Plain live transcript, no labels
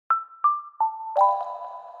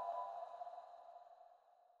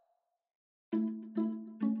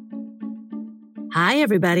Hi,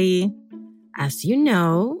 everybody. As you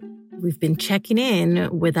know, we've been checking in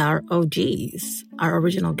with our OGs, our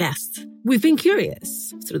original guests. We've been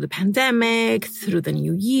curious through the pandemic, through the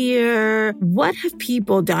new year. What have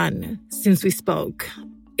people done since we spoke?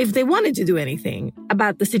 If they wanted to do anything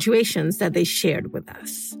about the situations that they shared with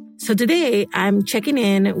us. So today, I'm checking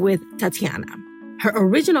in with Tatiana. Her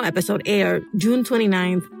original episode aired June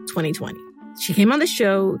 29th, 2020. She came on the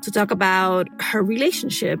show to talk about her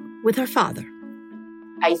relationship with her father.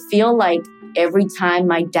 I feel like every time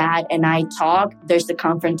my dad and I talk, there's a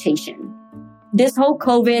confrontation. This whole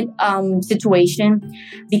COVID situation,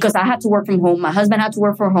 because I had to work from home, my husband had to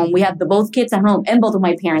work from home. We had both kids at home and both of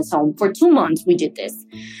my parents home. For 2 months, we did this.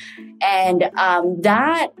 And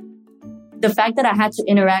the fact that I had to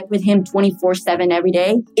interact with him 24/7 every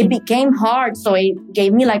day, it became hard. So it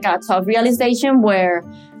gave me like a tough realization where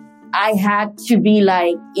I had to be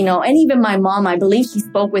like, and even my mom, I believe she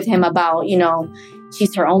spoke with him about,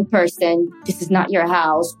 she's her own person. This is not your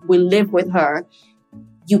house. We live with her.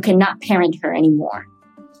 You cannot parent her anymore.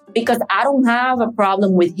 Because I don't have a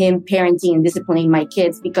problem with him parenting and disciplining my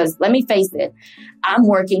kids. Because let me face it, I'm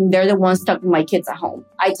working. They're the ones stuck with my kids at home.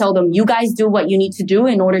 I tell them, you guys do what you need to do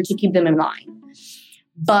in order to keep them in line.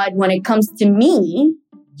 But when it comes to me,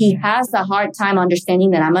 he has a hard time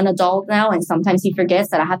understanding that I'm an adult now. And sometimes he forgets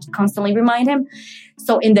that I have to constantly remind him.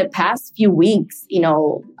 So in the past few weeks,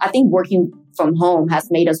 I think working from home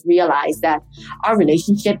has made us realize that our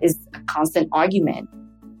relationship is a constant argument.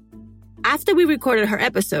 After we recorded her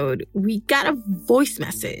episode, we got a voice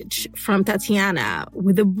message from Tatiana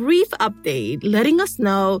with a brief update letting us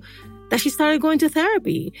know that she started going to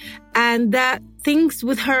therapy and that things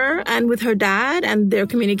with her and with her dad and their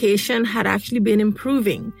communication had actually been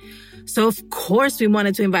improving. So, of course, we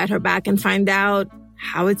wanted to invite her back and find out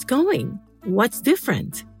how it's going. What's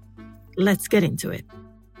different? Let's get into it.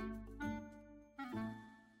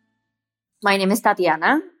 My name is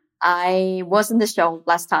Tatiana. I was in the show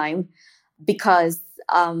last time because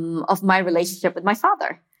of my relationship with my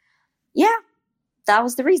father. Yeah, that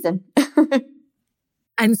was the reason.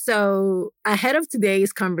 And so ahead of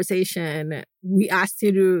today's conversation, we asked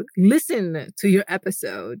you to listen to your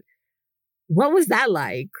episode. What was that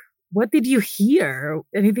like? What did you hear?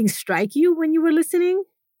 Anything strike you when you were listening?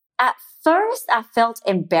 At first, I felt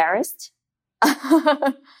embarrassed.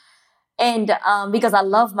 And because I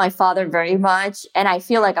love my father very much, and I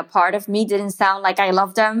feel like a part of me didn't sound like I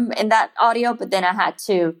loved him in that audio, but then I had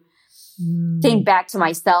to think back to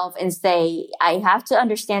myself and say, I have to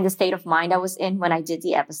understand the state of mind I was in when I did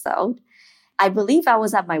the episode. I believe I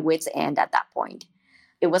was at my wit's end at that point.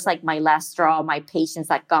 It was like my last straw. My patience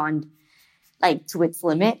had gone like to its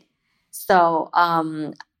limit. So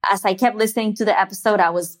as I kept listening to the episode,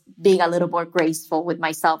 I was being a little more graceful with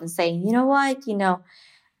myself and saying, you know what,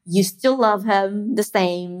 you still love him the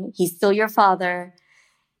same. He's still your father.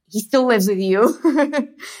 He still lives with you.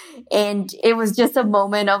 And it was just a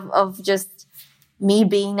moment of just me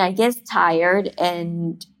being, I guess, tired.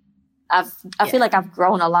 And I feel like I've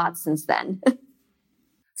grown a lot since then.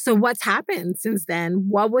 So what's happened since then?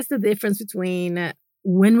 What was the difference between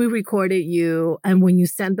when we recorded you and when you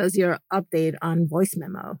sent us your update on voice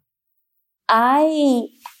memo? I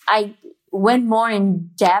went more in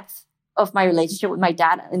depth of my relationship with my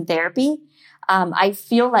dad in therapy. I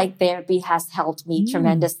feel like therapy has helped me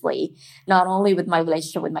tremendously, not only with my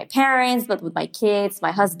relationship with my parents, but with my kids,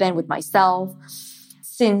 my husband, with myself.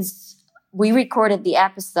 Since we recorded the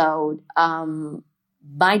episode,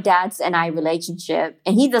 my dad's and I relationship,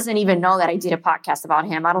 and he doesn't even know that I did a podcast about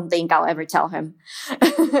him. I don't think I'll ever tell him.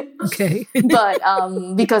 Okay. But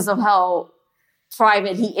because of how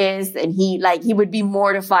private he is, and he would be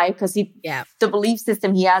mortified because the belief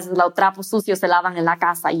system he has is los trapos sucios se lavan en la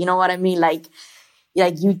casa. You know what I mean? Like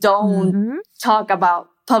you don't talk about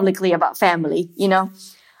publicly about family,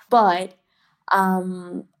 But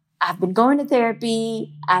I've been going to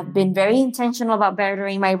therapy. I've been very intentional about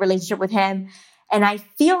bettering my relationship with him. And I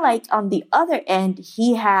feel like on the other end,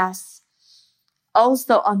 he has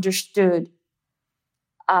also understood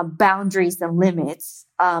boundaries and limits.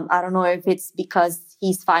 I don't know if it's because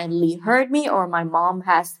he's finally heard me or my mom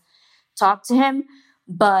has talked to him,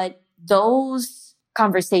 but those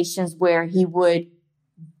conversations where he would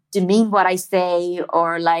demean what I say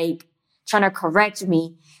or like trying to correct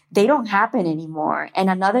me, they don't happen anymore. And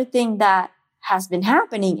another thing that has been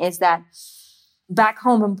happening is that back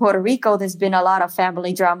home in Puerto Rico, there's been a lot of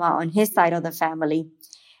family drama on his side of the family.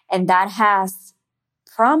 And that has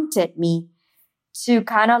prompted me to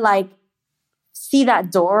kind of like see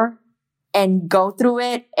that door and go through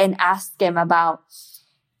it and ask him about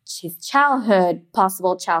his childhood,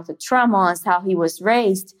 possible childhood traumas, how he was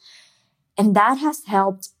raised. And that has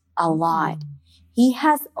helped a lot. He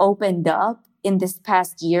has opened up in this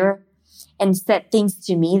past year and said things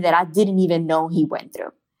to me that I didn't even know he went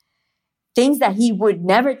through. Things that he would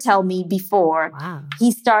never tell me before. Wow.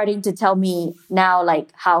 He's starting to tell me now, like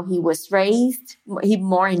how he was raised, he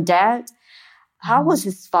more in depth. How was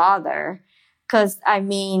his father? Because, I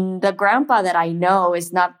mean, the grandpa that I know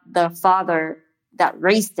is not the father that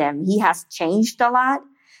raised him. He has changed a lot.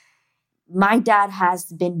 My dad has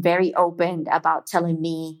been very open about telling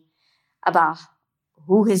me about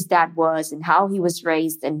who his dad was and how he was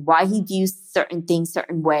raised and why he views certain things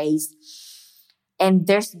certain ways. And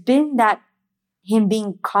there's been that him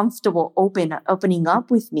being comfortable opening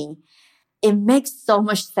up with me. It makes so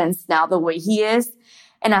much sense now the way he is.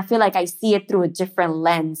 And I feel like I see it through a different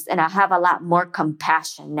lens and I have a lot more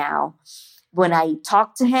compassion now when I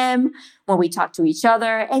talk to him, when we talk to each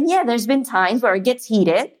other. And yeah, there's been times where it gets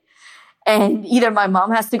heated and either my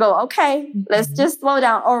mom has to go, okay, let's just slow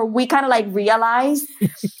down. Or we kind of like realize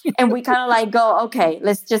and we kind of like go, okay,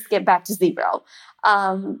 let's just get back to zero.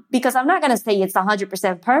 Because I'm not going to say it's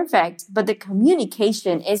 100% perfect, but the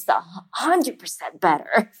communication is 100%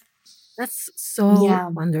 better. That's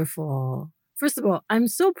so wonderful. First of all, I'm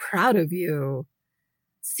so proud of you.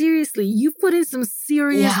 Seriously, you put in some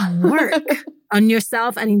serious work on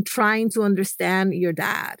yourself and in trying to understand your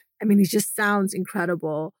dad. I mean, it just sounds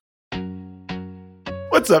incredible.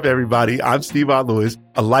 What's up, everybody? I'm Steve Lewis,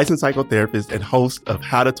 a licensed psychotherapist and host of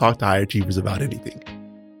How to Talk to High Achievers About Anything.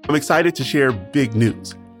 I'm excited to share big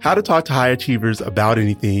news. How to Talk to High Achievers About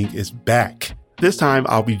Anything is back. This time,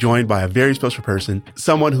 I'll be joined by a very special person,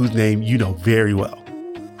 someone whose name you know very well.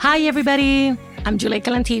 Hi, everybody. I'm Juleyka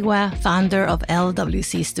Lantigua, founder of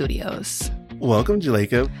LWC Studios. Welcome,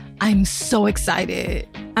 Juleyka. I'm so excited.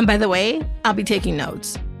 And by the way, I'll be taking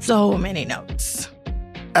notes. So many notes.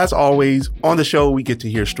 As always, on the show, we get to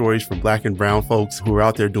hear stories from Black and brown folks who are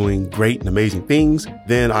out there doing great and amazing things.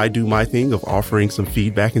 Then I do my thing of offering some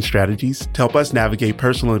feedback and strategies to help us navigate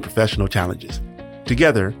personal and professional challenges.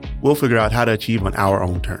 Together, we'll figure out how to achieve on our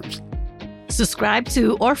own terms. Subscribe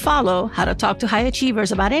to or follow How to Talk to High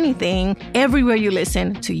Achievers About Anything everywhere you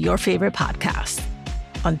listen to your favorite podcast.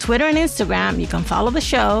 On Twitter and Instagram, you can follow the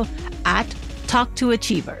show at Talk to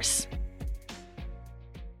Achievers.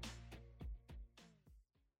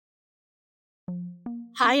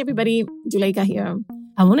 Hi, everybody. Juleyka here.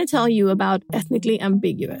 I want to tell you about Ethnically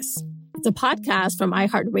Ambiguous. It's a podcast from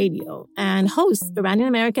iHeartRadio, and hosts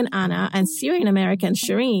Iranian-American Anna and Syrian-American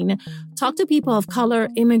Shireen talk to people of color,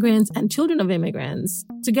 immigrants, and children of immigrants.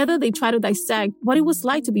 Together, they try to dissect what it was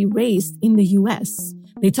like to be raised in the U.S.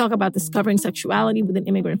 They talk about discovering sexuality within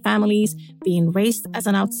immigrant families, being raised as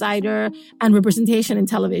an outsider, and representation in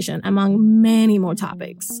television, among many more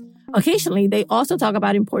topics. Occasionally, they also talk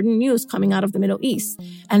about important news coming out of the Middle East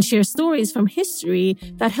and share stories from history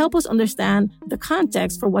that help us understand the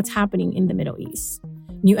context for what's happening in the Middle East.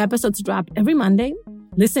 New episodes drop every Monday.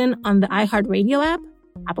 Listen on the iHeartRadio app,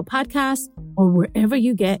 Apple Podcasts, or wherever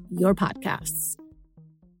you get your podcasts.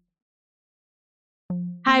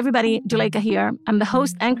 Hi, everybody. Juleyka here. I'm the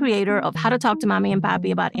host and creator of How to Talk to Mommy and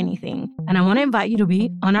Papi About Anything, and I want to invite you to be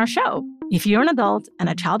on our show. If you're an adult and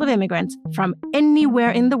a child of immigrants from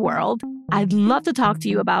anywhere in the world, I'd love to talk to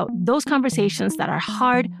you about those conversations that are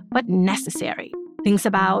hard but necessary. Things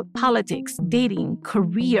about politics, dating,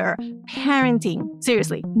 career, parenting.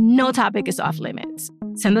 Seriously, no topic is off limits.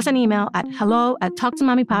 Send us an email at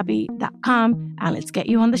hello@talktomommypapi.com and let's get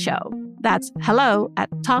you on the show. That's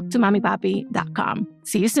hello@talktomommypapi.com.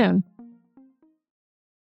 See you soon.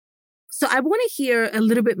 So I want to hear a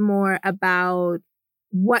little bit more about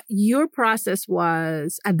what your process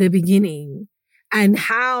was at the beginning and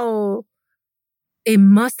how it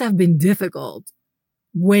must have been difficult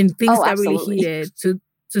when things got really heated to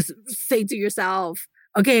say to yourself,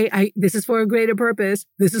 okay, this is for a greater purpose.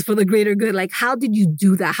 This is for the greater good. Like, how did you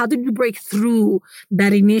do that? How did you break through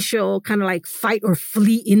that initial kind of like fight or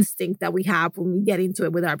flee instinct that we have when we get into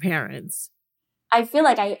it with our parents? I feel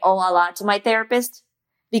like I owe a lot to my therapist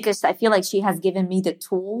because I feel like she has given me the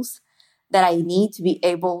tools that I need to be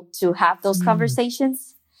able to have those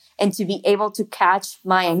conversations and to be able to catch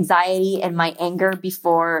my anxiety and my anger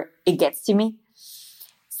before it gets to me.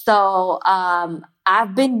 So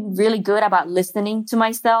I've been really good about listening to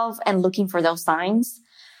myself and looking for those signs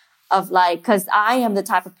of like, because I am the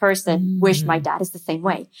type of person, wish my dad is the same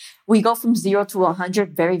way. We go from 0 to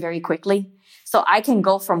 100 very, very quickly. So I can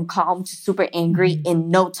go from calm to super angry in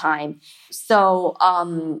no time. So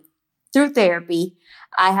through therapy,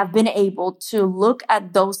 I have been able to look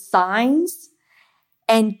at those signs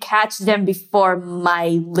and catch them before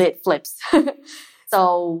my lid flips.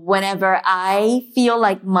 So whenever I feel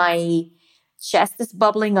like my chest is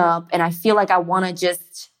bubbling up and I feel like I want to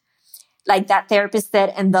just, like that therapist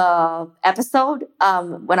said in the episode,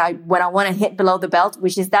 when I want to hit below the belt,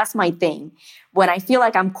 that's my thing. When I feel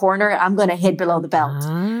like I'm cornered, I'm going to hit below the belt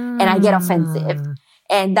and I get offensive.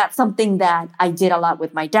 And that's something that I did a lot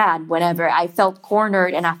with my dad. Whenever I felt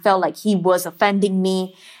cornered and I felt like he was offending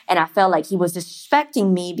me and I felt like he was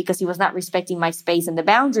disrespecting me because he was not respecting my space and the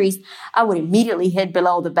boundaries, I would immediately hit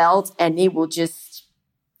below the belt and it will just,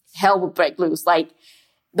 hell would break loose. Like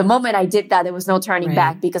the moment I did that, there was no turning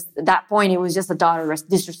back because at that point, it was just a daughter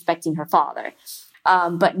disrespecting her father.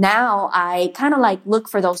 But now I kind of like look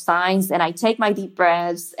for those signs and I take my deep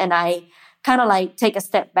breaths and I kind of like take a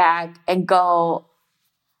step back and go,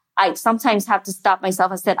 I sometimes have to stop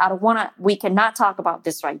myself and said, we cannot talk about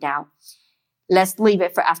this right now. Let's leave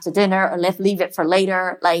it for after dinner or let's leave it for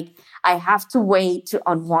later. Like I have to wait to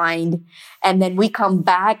unwind and then we come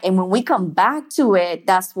back. And when we come back to it,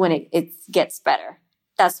 that's when it gets better.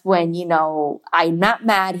 That's when, I'm not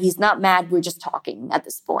mad. He's not mad. We're just talking at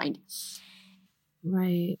this point.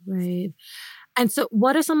 Right. And so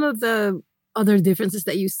what are some of the other differences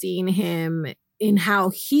that you see in him in how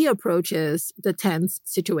he approaches the tense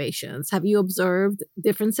situations? Have you observed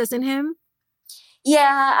differences in him?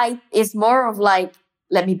 Yeah, it's more of like,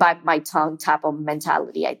 let me bite my tongue type of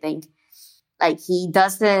mentality, I think. Like he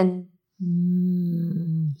doesn't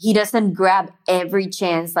grab every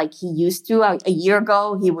chance like he used to. A year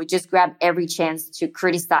ago, he would just grab every chance to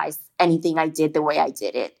criticize anything I did the way I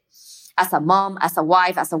did it. As a mom, as a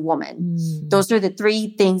wife, as a woman. Those are the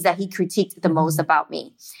three things that he critiqued the most about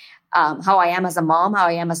me. How I am as a mom, how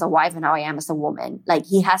I am as a wife, and how I am as a woman. Like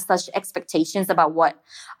he has such expectations about how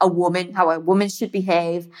a woman should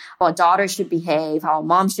behave, how a daughter should behave, how a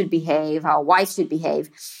mom should behave, how a wife should behave.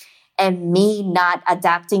 And me not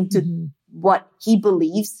adapting to what he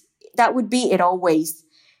believes that would be, it always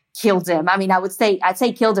killed him. I mean, I'd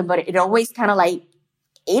say killed him, but it always kind of like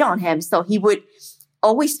ate on him. So he would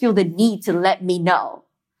always feel the need to let me know.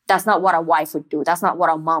 That's not what a wife would do. That's not what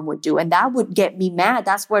a mom would do. And that would get me mad.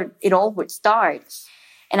 That's where it all would start.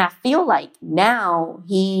 And I feel like now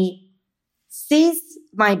he sees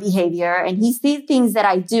my behavior and he sees things that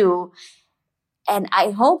I do. And I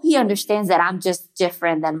hope he understands that I'm just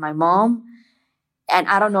different than my mom. And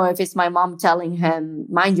I don't know if it's my mom telling him,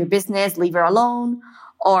 mind your business, leave her alone,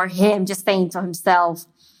 or him just saying to himself,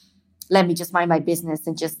 let me just mind my business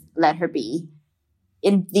and just let her be.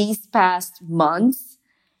 In these past months,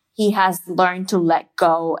 he has learned to let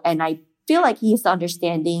go. And I feel like he is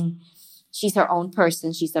understanding she's her own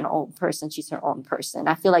person. She's her own person. She's her own person.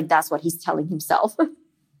 I feel like that's what he's telling himself.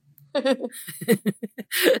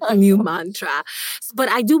 A new mantra. But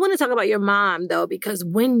I do want to talk about your mom, though, because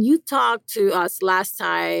when you talked to us last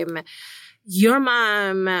time, your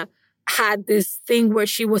mom had this thing where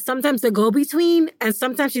she was sometimes the go-between and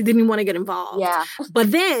sometimes she didn't want to get involved. Yeah.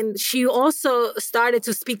 But then she also started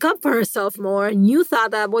to speak up for herself more, and you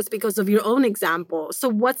thought that was because of your own example. So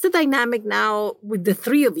what's the dynamic now with the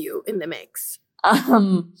three of you in the mix?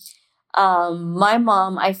 My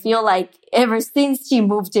mom, I feel like ever since she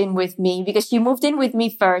moved in with me, because she moved in with me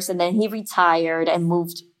first and then he retired and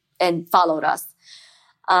moved and followed us.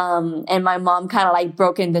 And my mom kind of like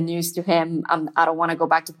broke in the news to him. I don't want to go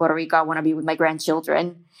back to Puerto Rico. I want to be with my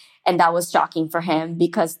grandchildren. And that was shocking for him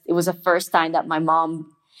because it was the first time that my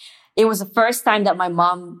mom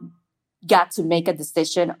got to make a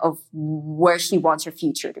decision of where she wants her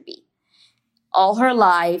future to be. All her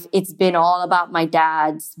life, it's been all about my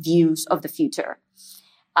dad's views of the future.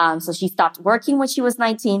 So she stopped working when she was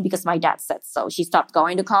 19 because my dad said so. She stopped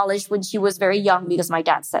going to college when she was very young because my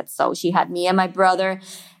dad said so. She had me and my brother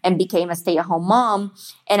and became a stay-at-home mom.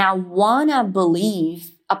 And a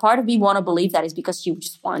part of me want to believe that is because she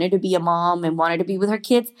just wanted to be a mom and wanted to be with her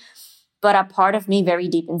kids. But a part of me very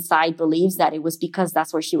deep inside believes that it was because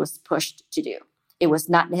that's what she was pushed to do. It was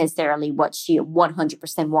not necessarily what she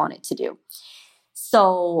 100% wanted to do.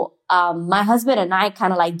 So my husband and I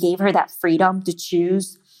kind of like gave her that freedom to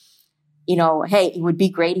choose, hey, it would be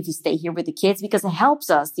great if you stay here with the kids because it helps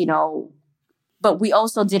us, But we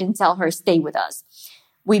also didn't tell her stay with us.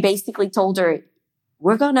 We basically told her,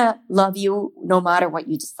 we're going to love you no matter what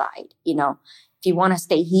you decide. If you want to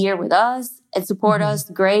stay here with us and support us,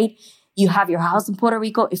 great. You have your house in Puerto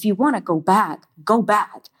Rico. If you want to go back, go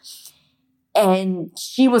back. And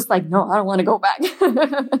she was like, no, I don't want to go back.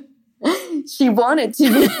 She wanted to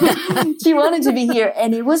be here.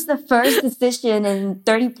 And it was the first decision in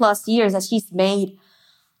 30 plus years that she's made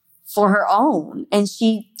for her own. And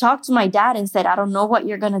she talked to my dad and said, I don't know what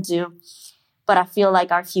you're going to do, but I feel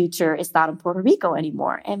like our future is not in Puerto Rico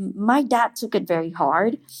anymore. And my dad took it very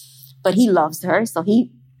hard, but he loves her. So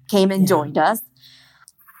he came and joined us.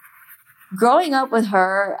 Growing up with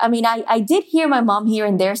her, I mean, I did hear my mom here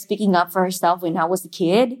and there speaking up for herself when I was a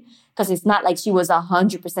kid, because it's not like she was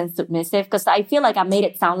 100% submissive, because I feel like I made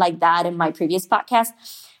it sound like that in my previous podcast.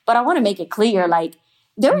 But I want to make it clear, like,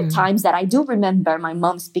 there are times that I do remember my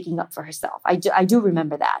mom speaking up for herself. I do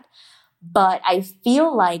remember that. But I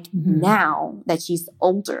feel like now that she's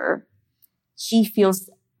older, she feels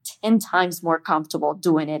 10 times more comfortable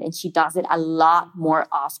doing it. And she does it a lot more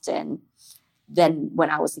often than when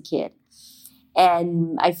I was a kid.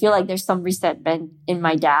 And I feel like there's some resentment in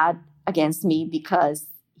my dad against me because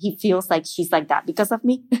he feels like she's like that because of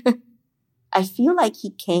me. I feel like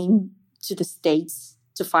he came to the States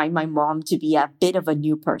to find my mom to be a bit of a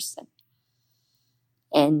new person.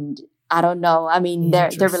 And I don't know. I mean, their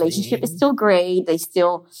relationship is still great. They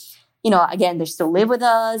still, again, they still live with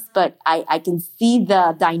us, but I can see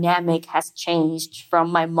the dynamic has changed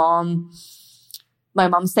from my mom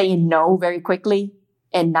saying no very quickly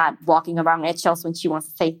and not walking around eggshells when she wants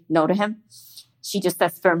to say no to him. She just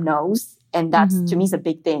says firm no's. And that's, to me, is a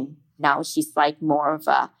big thing. Now she's like more of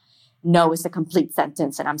a no is a complete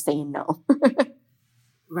sentence and I'm saying no.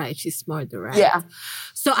 Right. She's more direct. Yeah.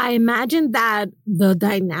 So I imagine that the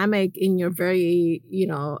dynamic in your very,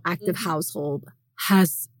 active household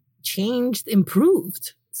has changed,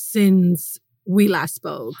 improved since we last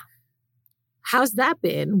spoke. How's that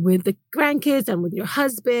been with the grandkids and with your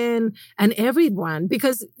husband and everyone?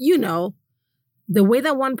 Because, the way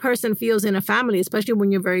that one person feels in a family, especially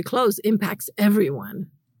when you're very close, impacts everyone.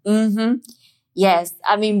 Mm-hmm. Yes.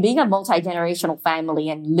 I mean, being a multi-generational family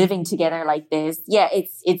and living together like this,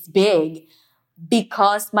 it's big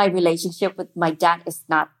because my relationship with my dad is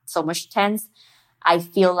not so much tense. I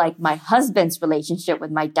feel like my husband's relationship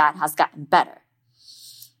with my dad has gotten better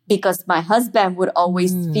because my husband would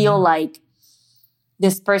always feel like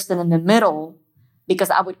this person in the middle because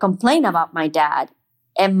I would complain about my dad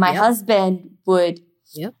and my husband would,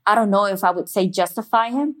 I don't know if I would say justify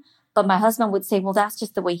him, but my husband would say, well, that's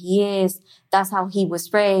just the way he is. That's how he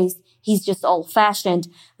was raised. He's just old fashioned.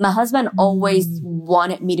 My husband always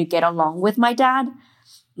wanted me to get along with my dad.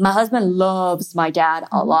 My husband loves my dad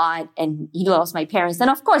a lot and he loves my parents. And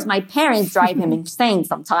of course, my parents drive him insane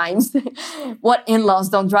sometimes. What in-laws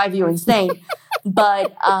don't drive you insane?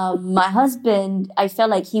 But my husband, I felt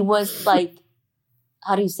like he was like,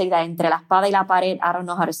 how do you say that? Entre la espada y la pared. I don't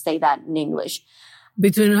know how to say that in English.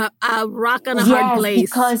 Between a rock and a hard place.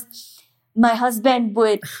 Because my husband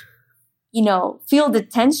would, feel the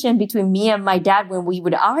tension between me and my dad when we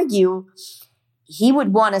would argue. He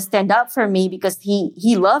would want to stand up for me because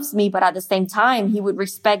he loves me, but at the same time, he would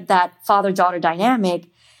respect that father-daughter dynamic.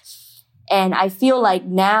 And I feel like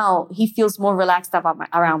now he feels more relaxed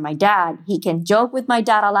around my dad. He can joke with my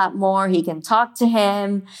dad a lot more. He can talk to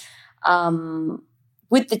him.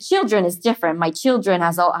 With the children, it's different. My children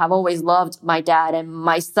have always loved my dad, and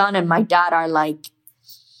my son and my dad are like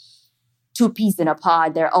two peas in a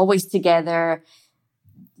pod. They're always together.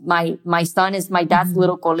 My son is my dad's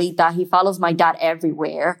little colita. He follows my dad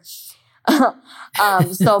everywhere.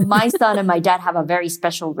 So my son and my dad have a very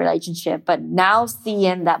special relationship. But now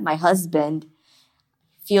seeing that my husband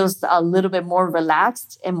feels a little bit more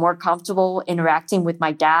relaxed and more comfortable interacting with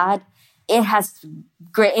my dad, it has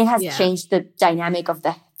changed the dynamic of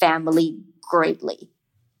the family greatly.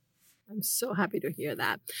 I'm so happy to hear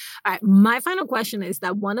that. All right. My final question is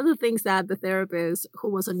that one of the things that the therapist who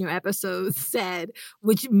was on your episode said,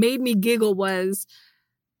 which made me giggle, was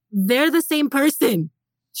they're the same person.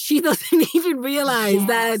 She doesn't even realize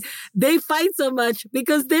that they fight so much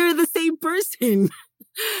because they're the same person.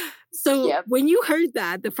 So when you heard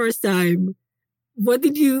that the first time, what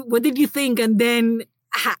did you think? And then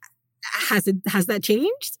has that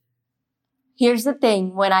changed? Here's the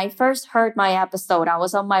thing. When I first heard my episode, I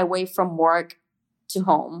was on my way from work to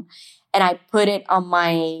home and I put it on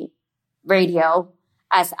my radio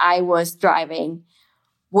as I was driving.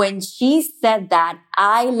 When she said that,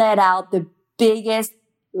 I let out the biggest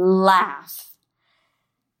laugh.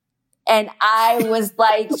 And I was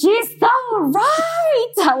like, she's so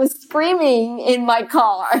right. I was screaming in my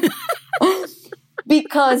car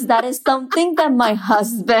because that is something that my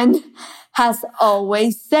husband has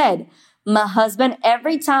always said. My husband,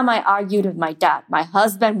 every time I argued with my dad, my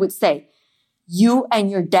husband would say, you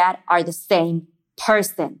and your dad are the same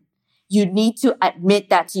person. You need to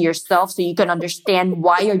admit that to yourself so you can understand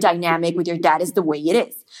why your dynamic with your dad is the way it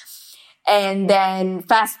is. And then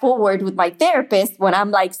fast forward with my therapist, when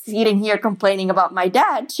I'm like sitting here complaining about my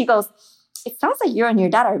dad, she goes, it sounds like you and your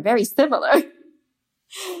dad are very similar.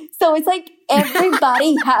 So it's like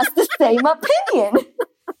everybody has the same opinion.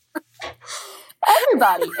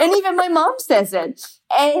 Everybody. And even my mom says it.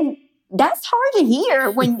 And that's hard to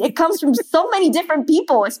hear when it comes from so many different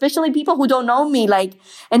people, especially people who don't know me, like,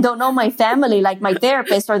 and don't know my family, like my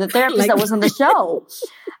therapist or the therapist that was on the show.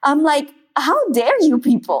 I'm like, how dare you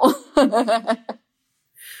people?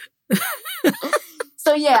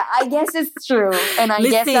 So yeah, I guess it's true. And I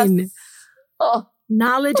guess that's...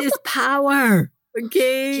 knowledge is power.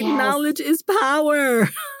 Okay? Yes. Knowledge is power.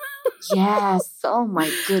 Yes. Oh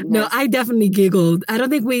my goodness. No, I definitely giggled. I don't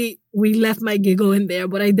think we left my giggle in there,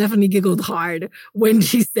 but I definitely giggled hard when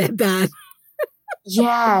she said that.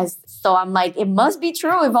 Yes. So I'm like, it must be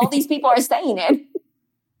true if all these people are saying it.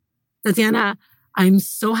 Tatiana, I'm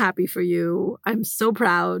so happy for you. I'm so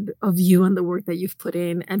proud of you and the work that you've put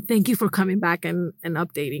in. And thank you for coming back and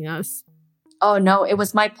updating us. Oh, no, it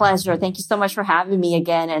was my pleasure. Thank you so much for having me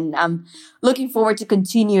again. And I'm looking forward to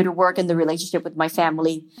continue to work in the relationship with my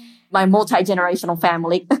family, my multi-generational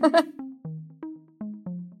family.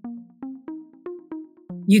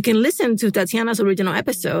 You can listen to Tatiana's original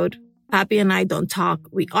episode, Papi and I Don't Talk,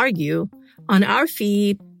 We Argue, on our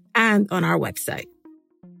feed and on our website.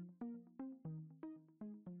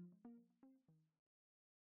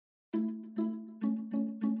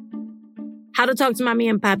 How to Talk to Mommy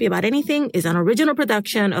and Papi About Anything is an original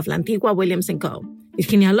production of La Antigua Williams & Co.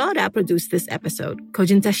 Virginia Lora produced this episode.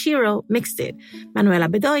 Kojin Tashiro mixed it. Manuela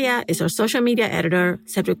Bedoya is our social media editor.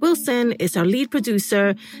 Cedric Wilson is our lead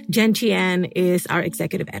producer. Jen Chien is our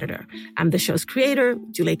executive editor. I'm the show's creator,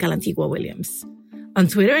 Juleka La Antigua Williams. On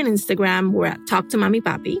Twitter and Instagram, we're at Talk to Mommy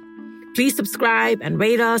Papi. Please subscribe and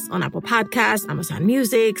rate us on Apple Podcasts, Amazon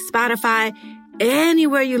Music, Spotify,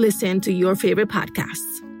 anywhere you listen to your favorite podcasts.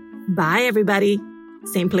 Bye, everybody.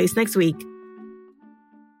 Same place next week.